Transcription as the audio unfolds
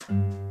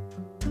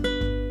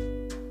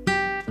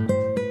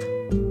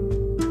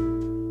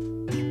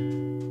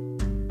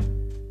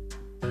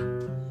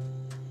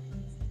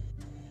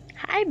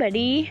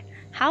buddy.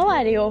 How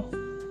are you?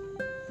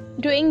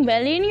 Doing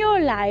well in your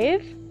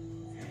life?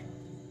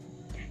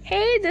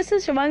 Hey, this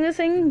is Shivanga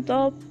Singh,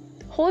 the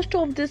host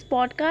of this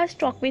podcast,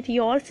 Talk With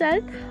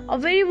Yourself. A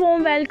very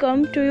warm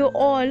welcome to you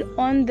all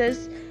on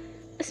this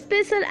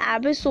special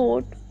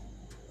episode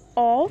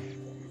of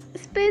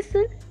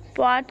Special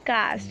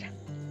Podcast.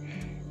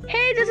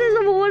 Hey, this is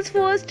the world's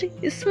first,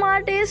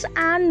 smartest,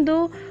 and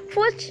the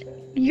first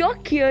you're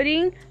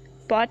caring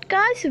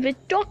podcast which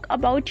talk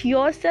about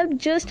yourself,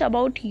 just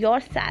about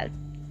yourself.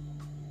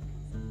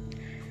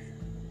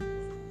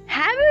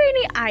 Have you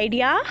any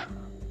idea?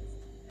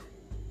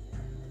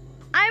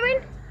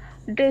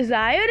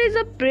 Desire is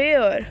a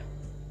prayer.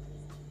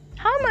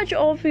 How much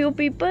of you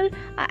people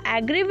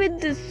agree with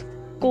this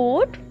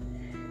quote?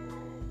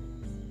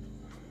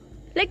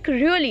 Like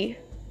really,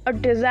 a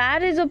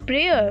desire is a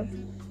prayer.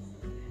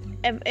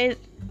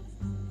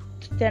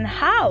 Then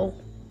how?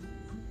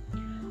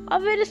 A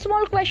very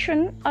small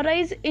question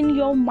arises in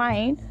your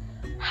mind.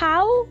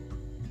 How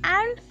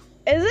and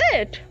is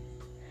it?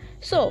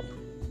 So,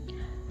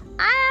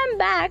 I am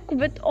back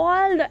with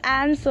all the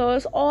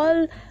answers,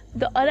 all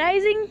the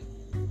arising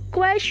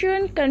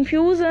question,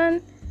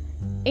 confusion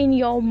in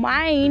your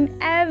mind,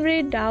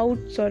 every doubt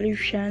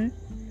solution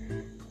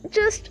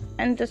just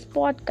in this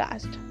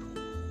podcast.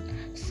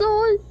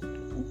 So,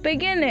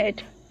 begin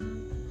it.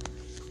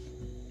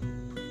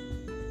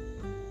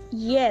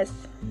 Yes,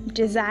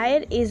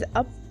 desire is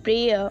a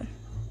prayer.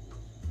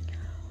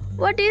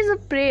 What is a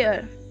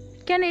prayer?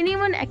 Can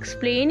anyone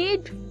explain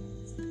it?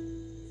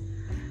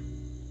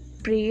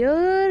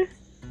 Prayer.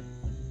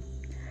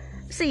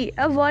 See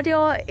what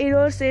your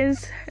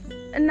innocence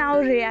now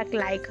react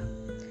like.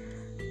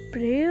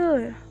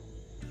 Prayer.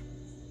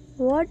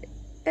 What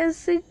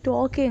is it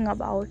talking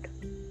about?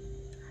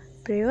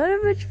 Prayer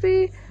which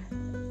we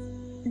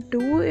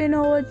do in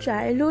our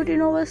childhood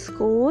in our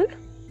school?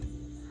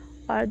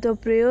 Or the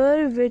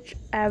prayer which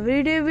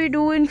every day we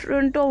do in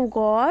front of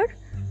God,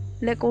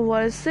 like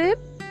worship?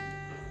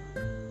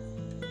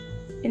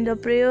 In the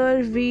prayer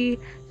we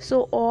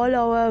show all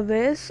our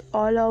wish,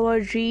 all our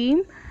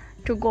dream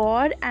to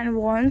God and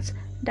wants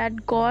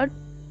that God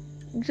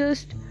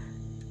just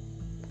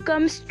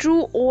comes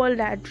true all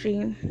that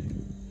dream.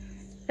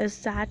 Is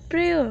that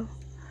prayer?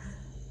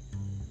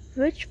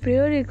 Which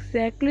prayer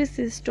exactly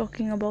is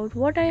talking about?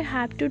 What I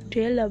have to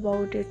tell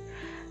about it?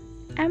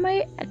 Am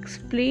I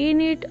explain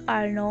it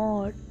or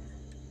not?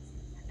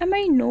 Am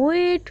I know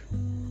it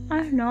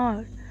or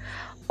not?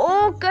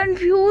 Oh,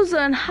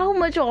 confusion! How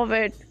much of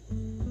it?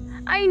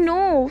 I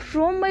know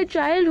from my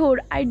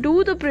childhood I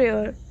do the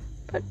prayer,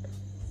 but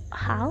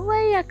how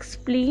I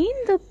explain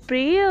the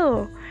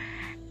prayer?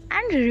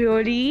 And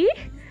really,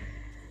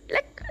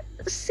 like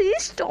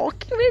she's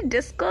talking very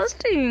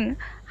disgusting.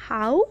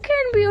 How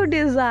can be your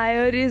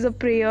desire is a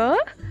prayer?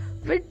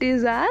 We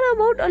desire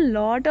about a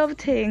lot of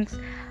things,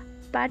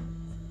 but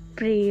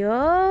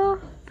prayer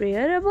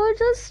about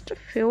just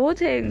few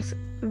things.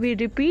 We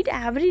repeat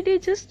every day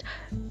just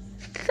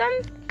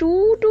some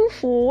 2 to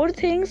 4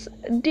 things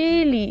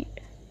daily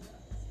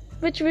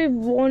which we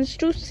want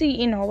to see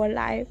in our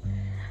life,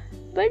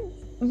 but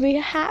we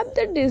have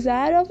the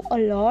desire of a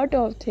lot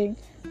of things.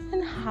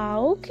 And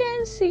how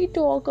can she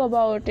talk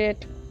about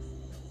it?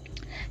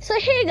 So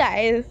hey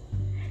guys,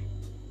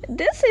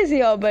 this is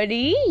your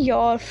buddy,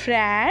 your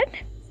friend.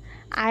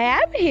 I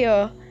am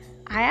here.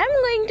 I am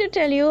going to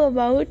tell you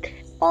about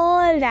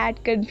all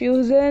that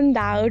confusion,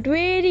 doubt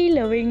very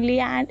lovingly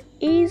and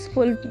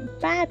easeful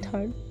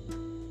method.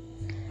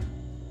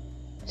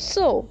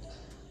 So,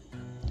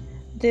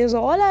 these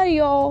all are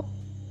your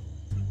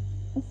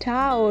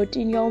doubt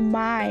in your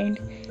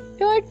mind.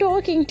 You are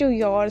talking to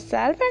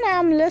yourself and I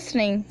am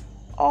listening.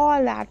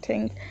 All that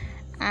things.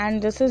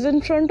 And this is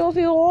in front of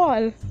you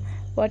all.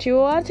 What you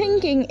are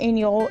thinking in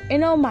your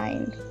inner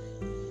mind.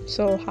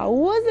 So, how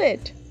was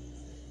it?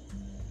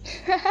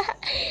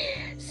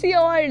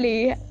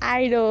 Surely,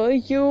 I know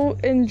you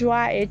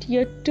enjoy it.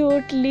 You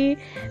totally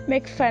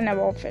make fun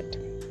of it.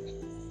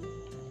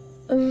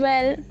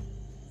 Well,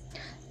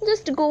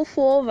 just go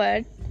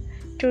forward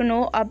to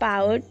know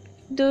about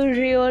the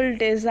real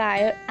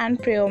desire and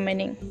prayer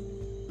meaning.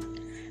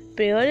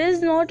 Prayer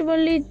is not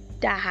only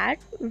that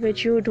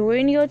which you do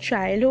in your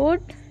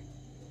childhood,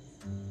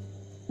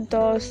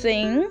 the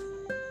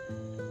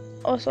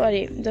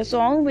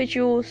song which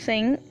you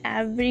sing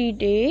every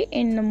day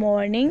in the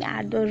morning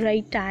at the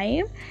right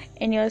time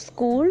in your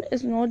school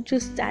is not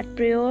just that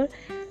prayer.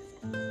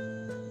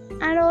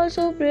 And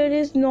also prayer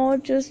is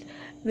not just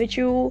which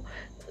you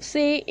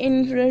say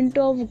in front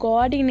of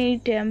God in a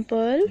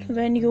temple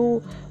when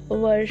you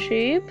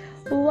worship.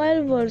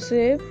 While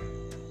worship,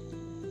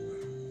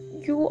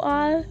 you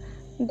are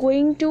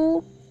going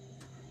to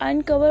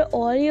uncover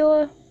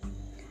all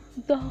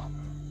the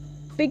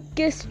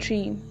biggest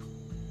dream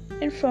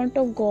in front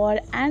of God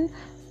and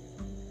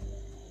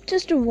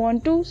just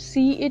want to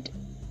see it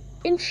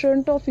in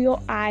front of your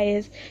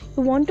eyes.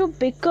 You want to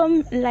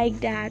become like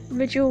that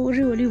which you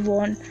really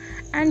want,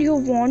 and you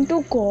want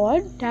to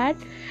God that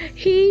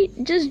He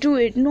just do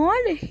it, not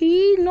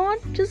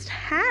just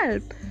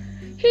help.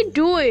 He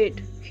do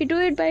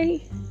it by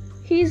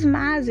his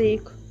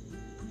magic.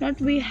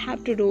 Not we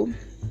have to do.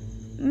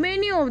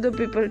 Many of the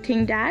people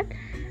think that,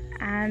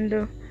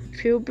 and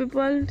few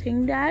people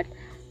think that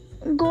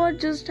God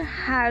just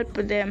help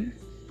them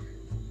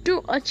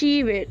to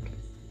achieve it,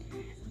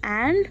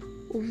 and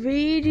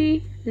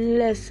very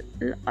less,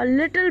 a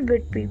little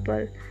bit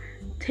people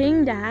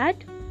think that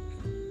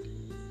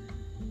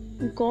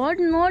God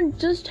not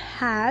just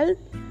help,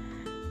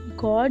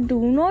 God do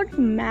not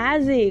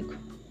magic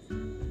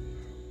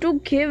to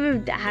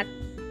give that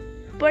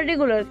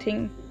particular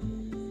thing,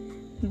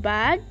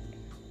 but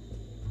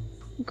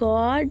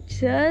God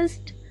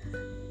just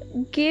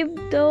give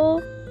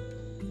the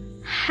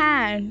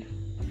hand,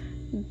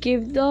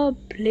 give the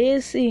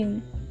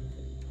blessing,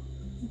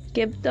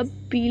 give the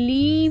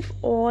belief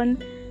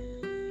on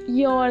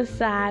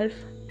yourself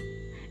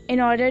in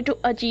order to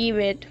achieve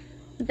it.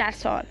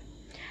 That's all.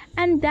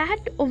 And that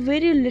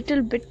very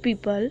little bit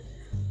people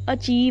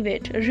achieve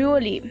it.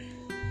 Really,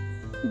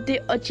 they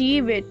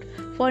achieve it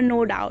for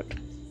no doubt.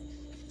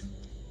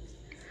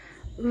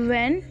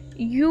 When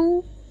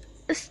you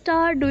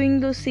start doing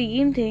the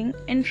same thing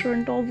in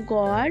front of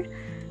God,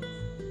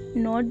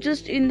 not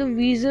just in the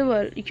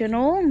visible,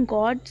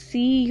 God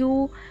see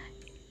you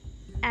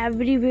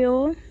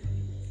everywhere,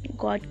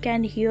 God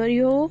can hear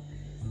you,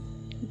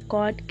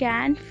 God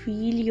can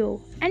feel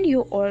you, and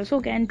you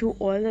also can do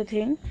all the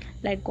things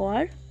like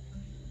God.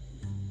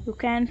 You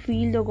can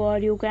feel the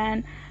God, you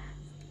can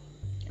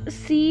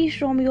see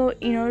from your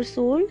inner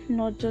soul,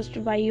 not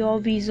just by your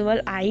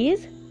visual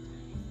eyes.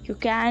 You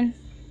can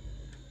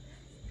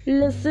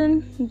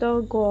listen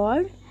the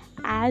God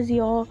as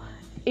your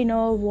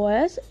inner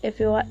voice. If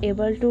you are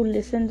able to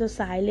listen the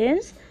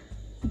silence,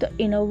 the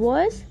inner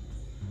voice,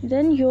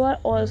 then you are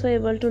also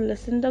able to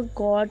listen the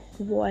God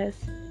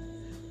voice.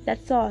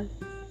 That's all.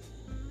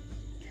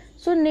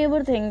 So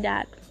never think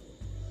that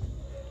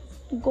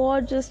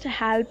God just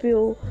help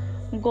you,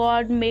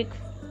 God make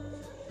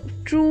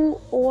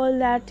true all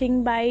that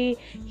thing by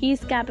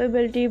his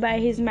capability, by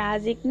his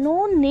magic.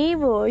 No,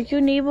 never. You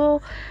never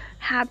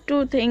have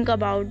to think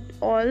about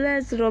all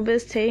that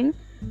rubbish thing.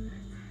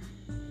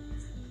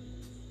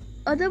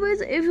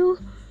 Otherwise, if you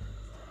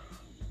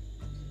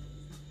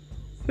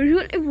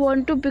really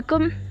want to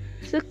become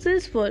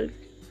successful,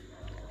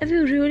 if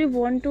you really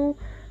want to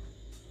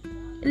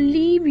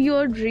live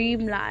your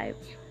dream life,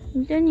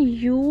 then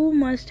you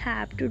must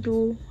have to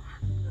do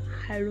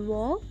hard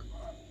work.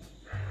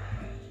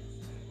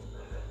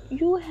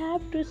 You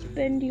have to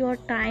spend your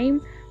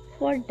time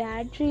for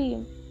that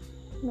dream,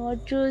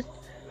 not just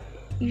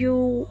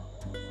you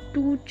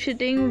do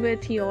cheating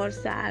with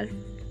yourself,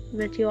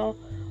 with your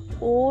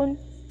own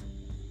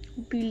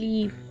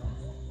belief.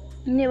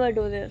 Never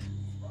do this.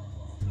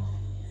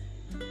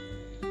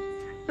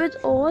 With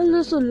all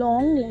this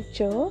long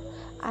lecture,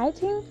 I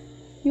think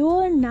you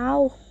are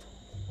now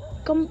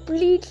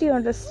completely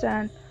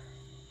understand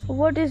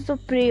what is the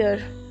prayer,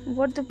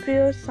 what the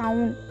prayer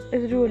sound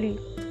is really.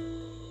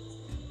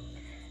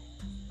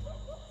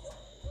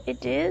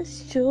 It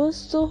is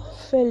just the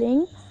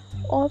feeling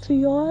of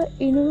your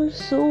inner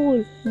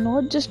soul,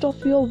 not just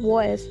of your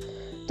voice.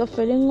 The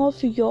feeling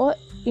of your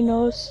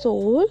inner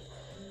soul,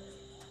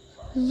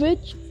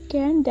 which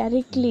can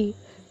directly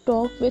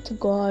talk with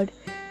God.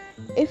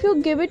 If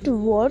you give it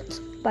words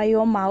by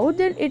your mouth,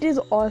 then it is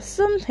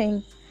awesome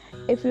thing.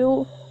 If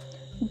you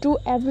do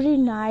every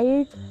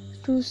night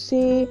to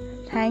say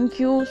thank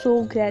you,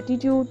 so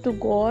gratitude to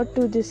God,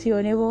 to this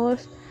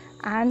universe,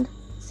 and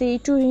say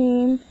to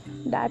him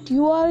that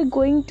you are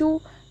going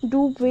to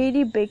do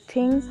very big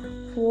thing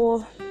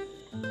for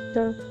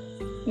the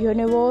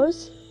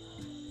universe,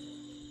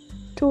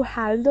 to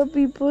help the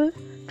people,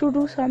 to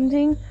do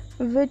something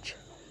which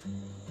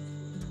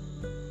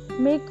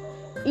make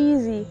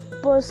easy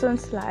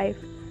person's life,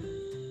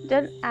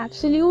 then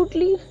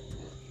absolutely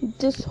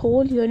this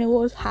whole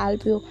universe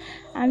help you.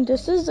 And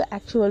this is the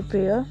actual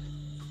prayer.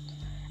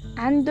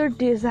 And the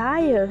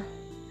desire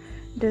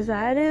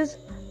is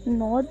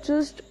not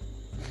just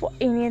for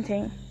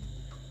anything,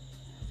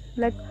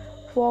 like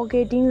for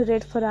getting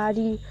red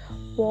Ferrari,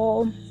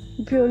 for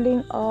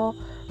building a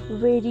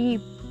very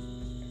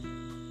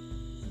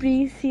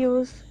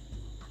precious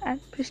and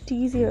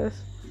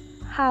prestigious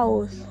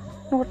house.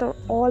 Not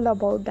all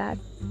about that.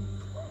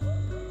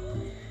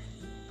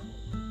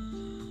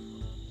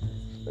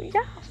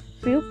 Yeah,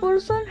 few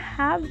person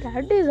have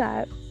that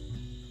desire,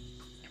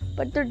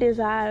 but the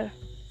desire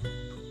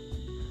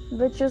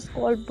which is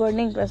called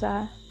burning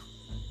desire,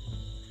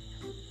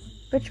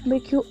 which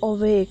make you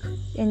awake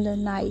in the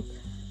night,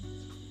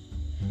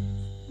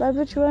 by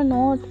which you are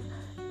not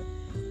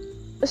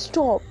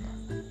stop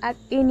at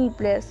any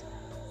place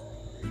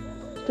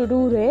to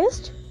do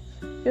rest.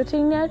 You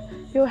think that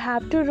you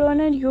have to run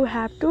and you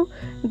have to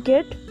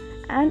get,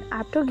 and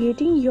after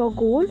getting your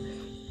goal,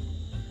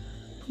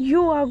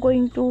 you are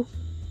going to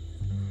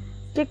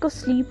take a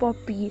sleep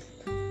of peace.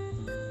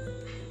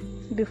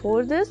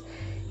 Before this,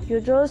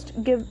 you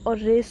just give a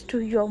rest to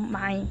your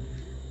mind,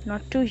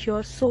 not to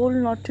your soul,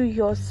 not to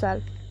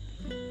yourself.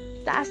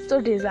 That's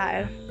the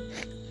desire.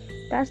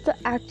 That's the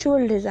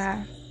actual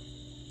desire.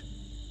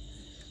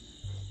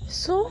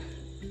 So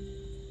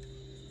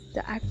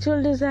the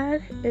actual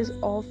desire is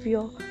of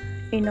your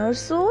inner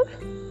soul,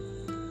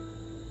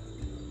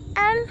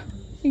 and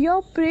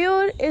your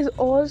prayer is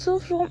also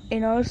from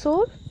inner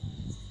soul.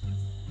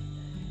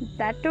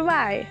 That's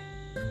why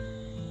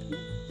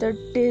the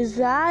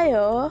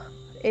desire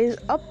is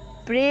a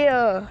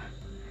prayer.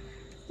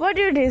 What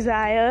you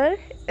desire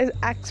is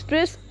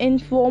expressed in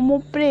form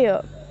of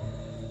prayer.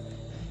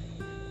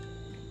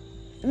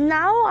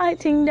 Now I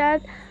think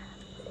that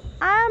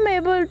I am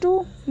able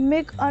to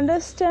make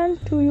understand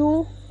to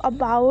you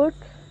about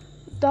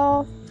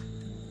the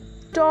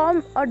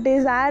term a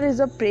desire is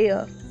a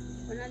prayer.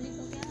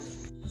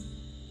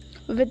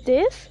 With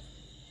this,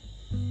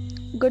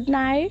 good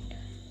night.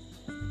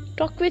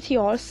 Talk with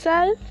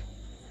yourself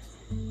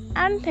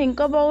and think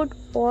about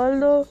all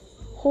the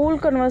whole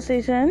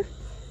conversation.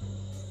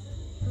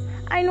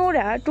 I know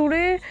that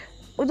today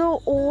the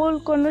whole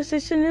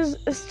conversation is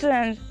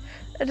strange.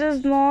 It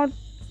is not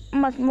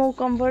much more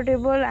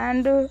comfortable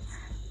and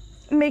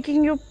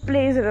making you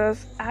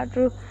pleasurous at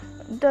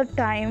the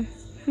time.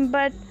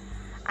 But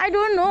I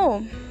don't know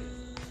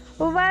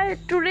why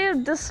today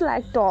this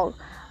like talk.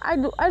 I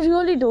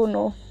really don't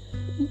know.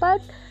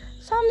 But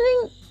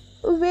something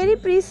very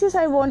precious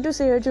I want to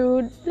say to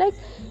you. Like,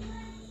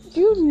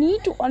 you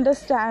need to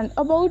understand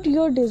about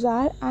your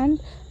desire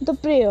and the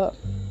prayer.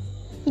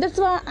 That's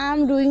why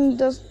I'm doing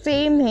the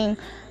same thing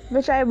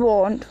which I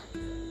want.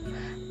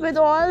 With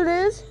all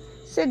this,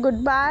 say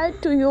goodbye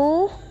to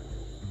you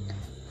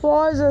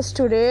for just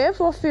today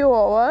for a few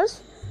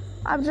hours.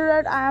 After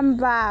that, I am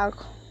back.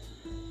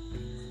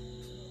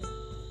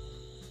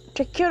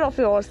 Take care of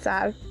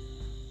yourself.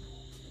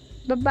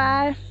 Bye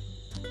bye.